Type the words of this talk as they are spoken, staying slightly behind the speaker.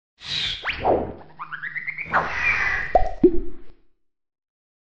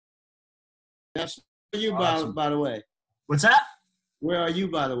are you Awesome. by the way? What's that? Where are you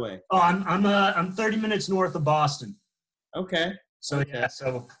by the way? Oh, I'm 30 minutes north of Boston. Okay. So Okay. yeah,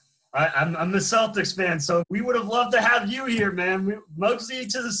 so I'm a Celtics fan. So we would have loved to have you here, man.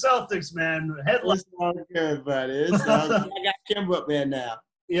 Muggsy to the Celtics, man. Headline. It's all good, buddy. It's all good. I got Kimber up there now.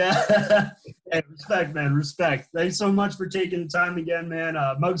 Yeah. Hey, respect, man. Respect. Thanks so much for taking the time again, man.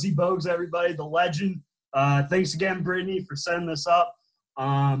 Muggsy Bogues, everybody, the legend. Thanks again, Brittany, for setting this up.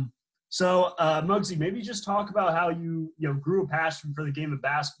 So, Muggsy, maybe just talk about how you grew a passion for the game of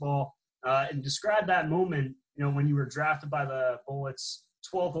basketball and describe that moment, when you were drafted by the Bullets,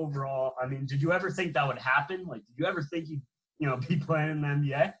 12th overall. I mean, did you ever think that would happen? Like, did you ever think you'd, be playing in the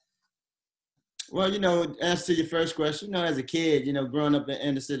NBA? Well, as to your first question, as a kid, growing up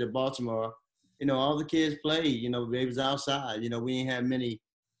in the city of Baltimore, all the kids played, they was outside. We didn't have many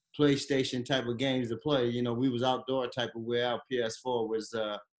PlayStation type of games to play. We was outdoor type of where our PS4 was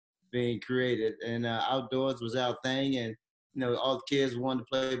being created. And outdoors was our thing. And, all the kids wanted to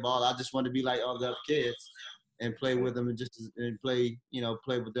play ball. I just wanted to be like all the other kids and play with them and play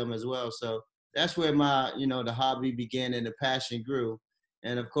with them as well. So that's where my, the hobby began and the passion grew.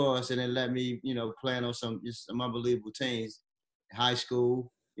 And of course, and it let me, playing on some unbelievable teams. High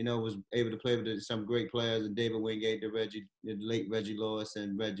school, was able to play with some great players, and David Wingate, the late Reggie Lewis,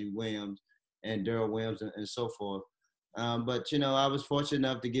 and Reggie Williams, and Daryl Williams, and so forth. But I was fortunate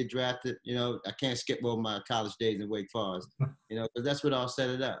enough to get drafted. I can't skip over my college days in Wake Forest. Because that's what all set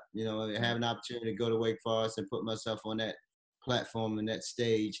it up. Have an opportunity to go to Wake Forest and put myself on that platform and that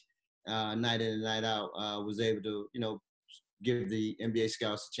stage, night in and night out. Was able to, give the NBA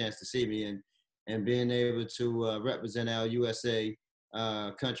scouts a chance to see me, and being able to represent our USA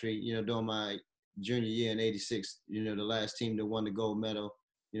country, during my junior year in '86, the last team that won the gold medal,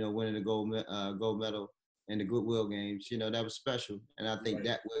 winning the gold medal in the Goodwill Games, that was special. And I think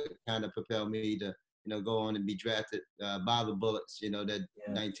that would kind of propel me to, go on and be drafted by the Bullets, that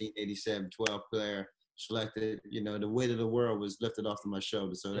 1987 12 player selected, the weight of the world was lifted off of my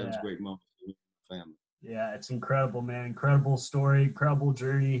shoulders. So that was a great moment for my family. Yeah, it's incredible, man. Incredible story, incredible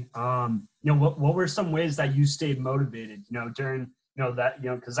journey. What were some ways that you stayed motivated, during, that,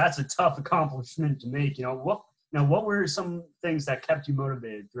 because that's a tough accomplishment to make, what were some things that kept you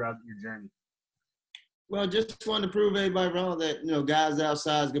motivated throughout your journey? Well, just wanted to prove everybody wrong that, guys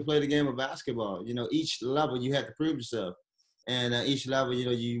outside can play the game of basketball. Each level you had to prove yourself. And each level,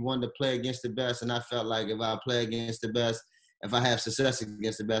 you wanted to play against the best. And I felt like if I play against the best, if I have success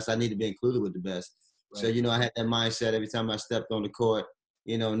against the best, I need to be included with the best. Right. So, I had that mindset every time I stepped on the court,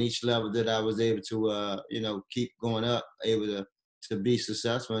 in each level that I was able to, keep going up, able to be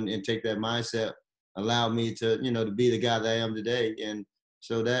successful and take that mindset, allowed me to, to be the guy that I am today. And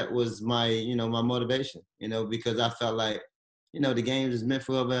so that was my, my motivation, because I felt like, the game is meant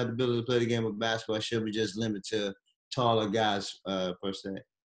for whoever had the ability to play the game of basketball. It shouldn't be just limited to taller guys per se.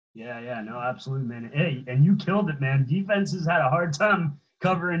 Yeah, no, absolutely, man. Hey, and you killed it, man. Defenses had a hard time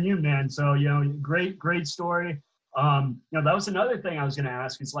covering you, man. So, great story. That was another thing I was going to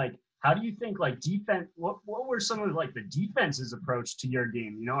ask is like, how do you think like defense, what were some of like the defense's approach to your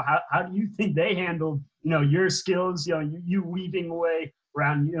game? How do you think they handled, your skills, you weaving away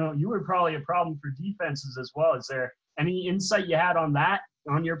around, you were probably a problem for defenses as well. Is there any insight you had on that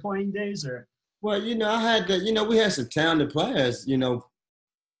on your playing days or? Well, I had we had some talented players, in the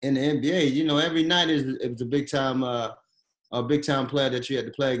NBA. Every night it was a big time player that you had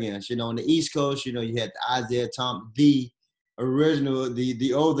to play against. On the East Coast, you had the Isaiah Thomas, the original,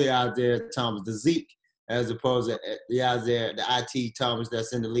 the older Isaiah Thomas, the Zeke, as opposed to the IT Thomas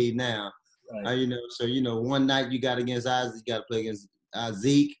that's in the league now. Right. So one night you got against Isaiah, you got to play against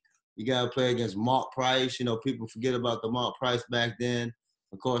Zeke. You got to play against Mark Price. People forget about the Mark Price back then.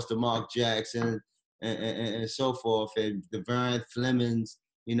 Of course, the Mark Jackson and so forth, and the Vern Flemings.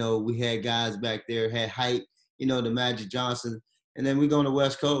 We had guys back there, had height, the Magic Johnson. And then we go on the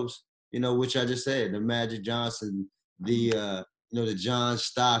West Coast, which I just said, the Magic Johnson, the John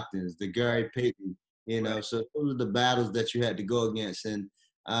Stocktons, the Gary Payton, right. So those are the battles that you had to go against. And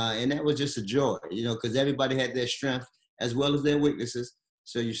that was just a joy, because everybody had their strength as well as their weaknesses.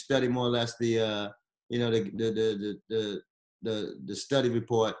 So you study more or less the study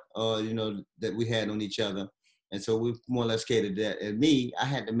report, that we had on each other. And so we more or less catered that. And me, I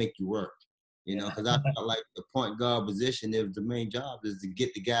had to make you work, because I felt like the point guard position, it was the main job is to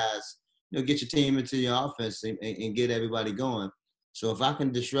get the guys, get your team into your offense and get everybody going. So if I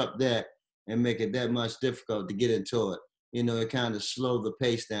can disrupt that and make it that much difficult to get into it, it kind of slow the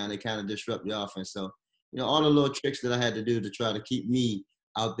pace down. It kind of disrupt your offense. So, all the little tricks that I had to do to try to keep me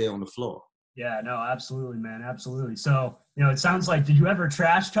out there on the floor. Yeah, no, absolutely, man. Absolutely. So, it sounds like, did you ever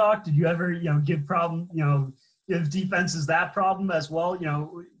trash talk? Did you ever, give defenses that problem as well?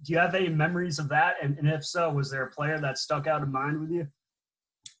 Do you have any memories of that? And if so, was there a player that stuck out in mind with you?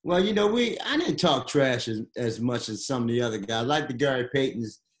 Well, I didn't talk trash as much as some of the other guys, like the Gary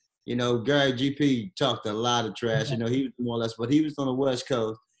Paytons. Gary GP talked a lot of trash. He was more or less, but he was on the West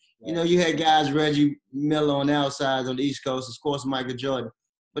Coast. You had guys, Reggie Miller on the outside on the East Coast, of course, Michael Jordan.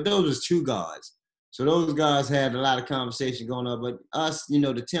 But those was two guards. So those guys had a lot of conversation going on. But us,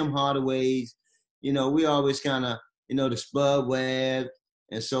 the Tim Hardaways, we always kind of, the Spud Webb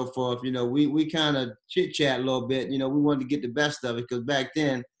and so forth, we kind of chit-chat a little bit. We wanted to get the best of it because back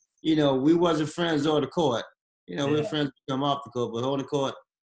then, we wasn't friends on the court. We were friends to come off the court, but on the court,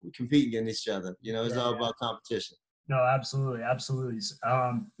 we compete against each other. It's all about competition. No, absolutely. Absolutely.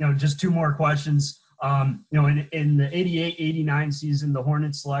 Just two more questions. In the 88-89 season, the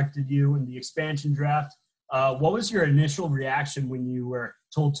Hornets selected you in the expansion draft. What was your initial reaction when you were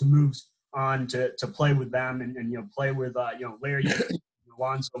told to move on to play with them and play with, Larry,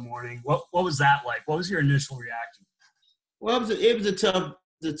 Alonzo Mourning? What was that like? What was your initial reaction? Well, it was a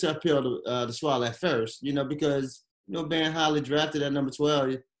tough pill to swallow at first, because, being highly drafted at number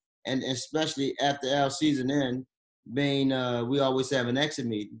 12, and especially after our season end, being we always have an exit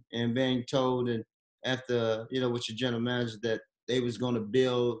meeting and being told and after, with your general manager that they was going to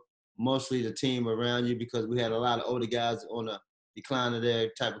build mostly the team around you because we had a lot of older guys on a decline of their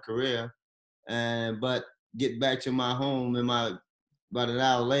type of career. But get back to my home about an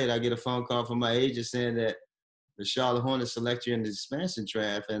hour later, I get a phone call from my agent saying that the Charlotte Hornets select you in the expansion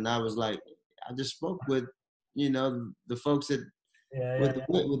draft. And I was like, I just spoke with, the folks that with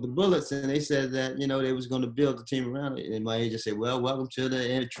the Bullets, and they said that, they was going to build the team around it. And my agent said, well, welcome to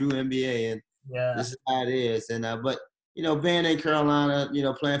the true NBA. And this is how it is. And, but, being in Carolina,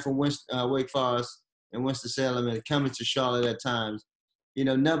 playing for Wake Forest and Winston-Salem and coming to Charlotte at times,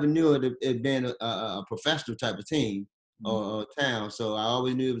 never knew it being a professional type of team or town. So I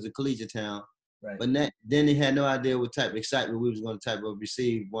always knew it was a collegiate town. Right. But then they had no idea what type of excitement we was going to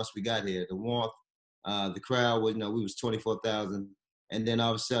receive once we got here. The warmth, the crowd was, we was 24,000. And then all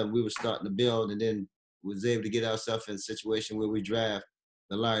of a sudden we were starting to build and then was able to get ourselves in a situation where we draft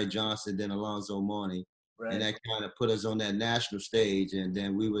the Larry Johnson, then Alonzo Mourning. Right. And that kind of put us on that national stage. And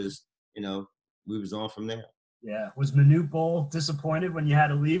then we was on from there. Yeah. Was Manute Bol disappointed when you had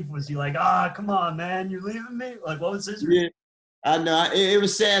to leave? Was he like, come on, man, you're leaving me? Like, what was his reaction? I know. It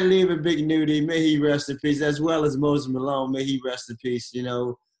was sad leaving Big Nudie. May he rest in peace, as well as Moses Malone. May he rest in peace.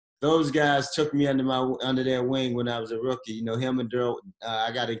 Those guys took me under their wing when I was a rookie. Him and Daryl.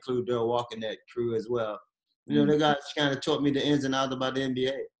 I got to include Daryl Walker in that crew as well. The guys kind of taught me the ins and outs about the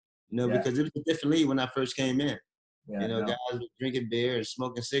NBA. Because it was a different league when I first came in. Guys were drinking beer and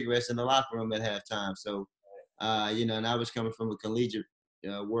smoking cigarettes in the locker room at halftime. So, and I was coming from a collegiate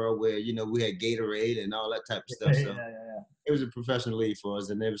world where, we had Gatorade and all that type of stuff. So it was a professional league for us,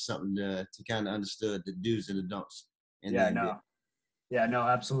 and there was something to kind of understood the do's and the don'ts. Yeah, no,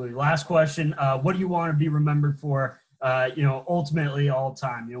 absolutely. Last question. What do you want to be remembered for, ultimately all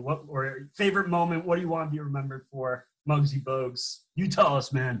time? Or favorite moment, what do you want to be remembered for, Muggsy Bogues? You tell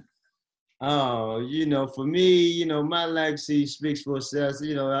us, man. Oh, for me, my legacy speaks for itself.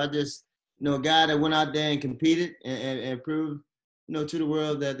 I just, a guy that went out there and competed and proved, to the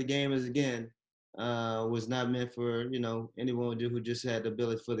world that the game is, again, was not meant for, anyone who just had the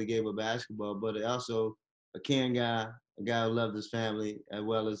ability for the game of basketball, but also a caring guy, a guy who loved his family as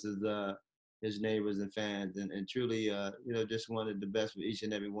well as his neighbors and fans, and truly, just wanted the best for each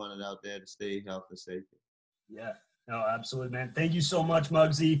and every one out there to stay healthy and safe. Yeah. No, absolutely, man. Thank you so much,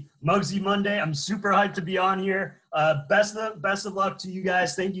 Muggsy. Muggsy Monday. I'm super hyped to be on here. Best of luck to you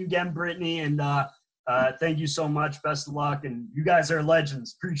guys. Thank you again, Brittany, and thank you so much. Best of luck, and you guys are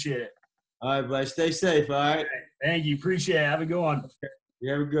legends. Appreciate it. All right, buddy. Stay safe. All right. Thank you. Appreciate it. Have a good one.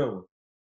 You have a good one.